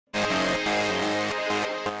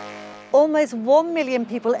Almost 1 million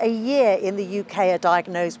people a year in the UK are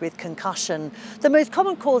diagnosed with concussion. The most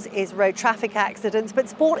common cause is road traffic accidents, but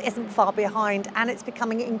sport isn't far behind and it's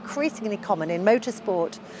becoming increasingly common in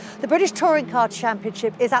motorsport. The British Touring Car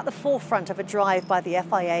Championship is at the forefront of a drive by the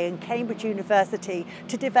FIA and Cambridge University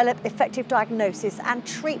to develop effective diagnosis and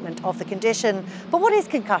treatment of the condition. But what is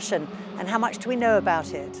concussion and how much do we know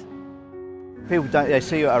about it? People they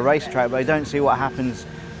see you at a racetrack, but they don't see what happens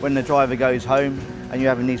when the driver goes home and you're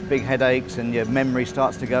having these big headaches and your memory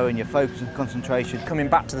starts to go and your focus and concentration. Coming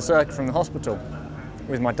back to the circuit from the hospital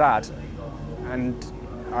with my dad, and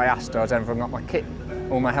I asked her, has everyone got my kit,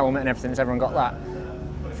 all my helmet and everything, has everyone got that?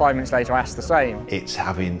 5 minutes later I asked the same. It's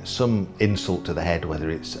having some insult to the head, whether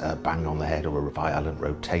it's a bang on the head or a violent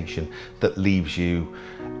rotation, that leaves you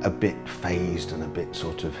a bit phased and a bit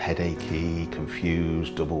sort of headachy,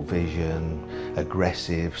 confused, double vision,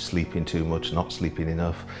 aggressive, sleeping too much, not sleeping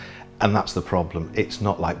enough. And that's the problem. It's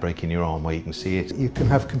not like breaking your arm where you can see it. You can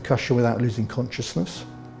have concussion without losing consciousness.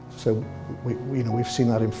 So we've seen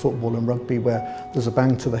that in football and rugby where there's a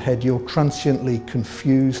bang to the head, you're transiently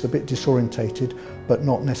confused, a bit disorientated, but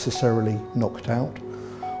not necessarily knocked out.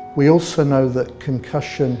 We also know that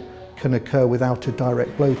concussion can occur without a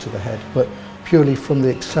direct blow to the head, but purely from the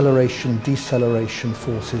acceleration-deceleration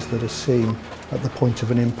forces that are seen at the point of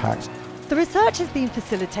an impact. The research has been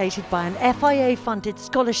facilitated by an FIA-funded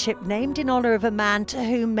scholarship named in honour of a man to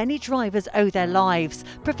whom many drivers owe their lives.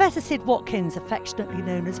 Professor Sid Watkins, affectionately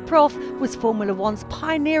known as Prof, was Formula One's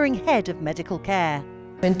pioneering head of medical care.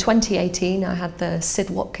 In 2018 I had the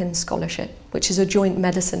Sid Watkins Scholarship, which is a joint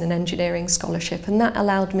medicine and engineering scholarship, and that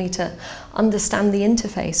allowed me to understand the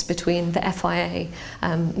interface between the FIA,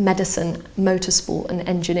 medicine, motorsport and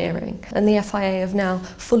engineering. And the FIA have now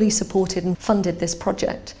fully supported and funded this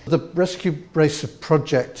project. The Rescue Bracer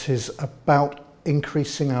project is about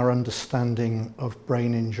increasing our understanding of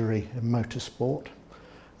brain injury in motorsport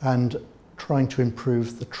and trying to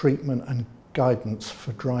improve the treatment and guidance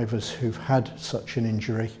for drivers who've had such an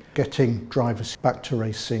injury, getting drivers back to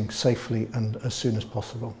racing safely and as soon as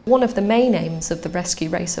possible. One of the main aims of the Rescue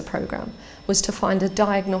Racer programme was to find a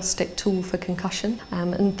diagnostic tool for concussion,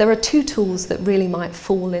 and there are two tools that really might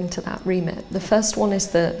fall into that remit. The first one is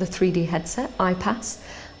the 3D headset, iPass.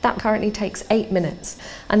 That currently takes 8 minutes,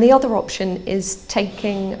 and the other option is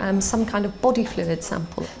taking some kind of body fluid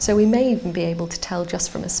sample, so we may even be able to tell just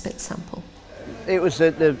from a spit sample. It was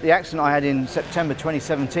the accident I had in September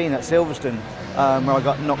 2017 at Silverstone, where I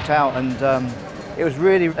got knocked out, and it was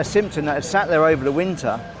really a symptom that had sat there over the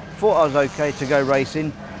winter. Thought I was okay to go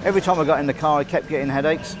racing. Every time I got in the car I kept getting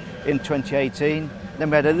headaches in 2018. Then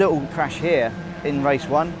we had a little crash here in race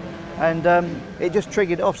 1, and it just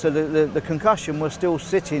triggered off, so the concussion was still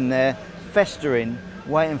sitting there, festering,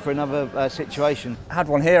 waiting for another situation. I had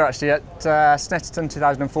one here actually at Snetterton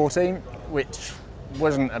 2014, which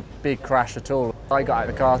wasn't a big crash at all. I got out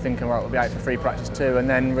of the car thinking, well, we'll be out for free practice too, and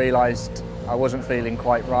then realised I wasn't feeling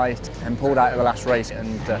quite right and pulled out of the last race,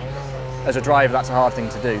 and as a driver that's a hard thing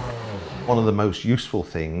to do. One of the most useful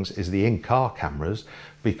things is the in-car cameras,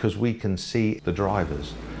 because we can see the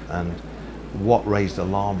drivers, and what raised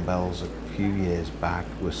alarm bells a few years back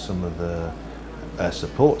was some of the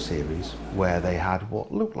support series where they had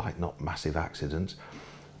what looked like not massive accidents,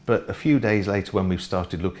 but a few days later when we've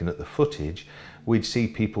started looking at the footage, we'd see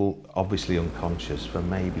people obviously unconscious for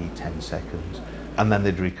maybe 10 seconds, and then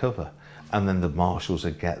they'd recover. And then the marshals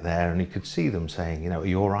would get there and you could see them saying, you know, are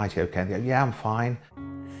you all right? Are you okay? And they go, yeah, I'm fine.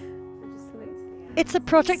 It's a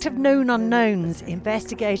project of known unknowns.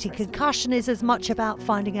 Investigating concussion is as much about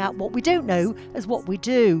finding out what we don't know as what we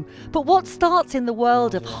do. But what starts in the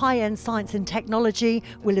world of high-end science and technology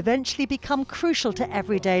will eventually become crucial to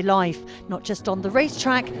everyday life, not just on the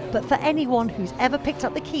racetrack, but for anyone who's ever picked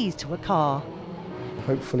up the keys to a car.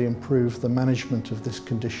 Hopefully improve the management of this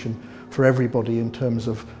condition for everybody in terms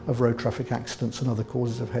of road traffic accidents and other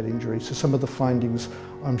causes of head injury. So some of the findings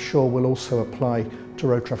I'm sure will also apply to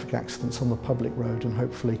road traffic accidents on the public road, and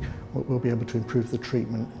hopefully we'll be able to improve the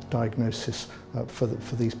treatment diagnosis for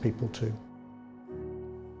these people too.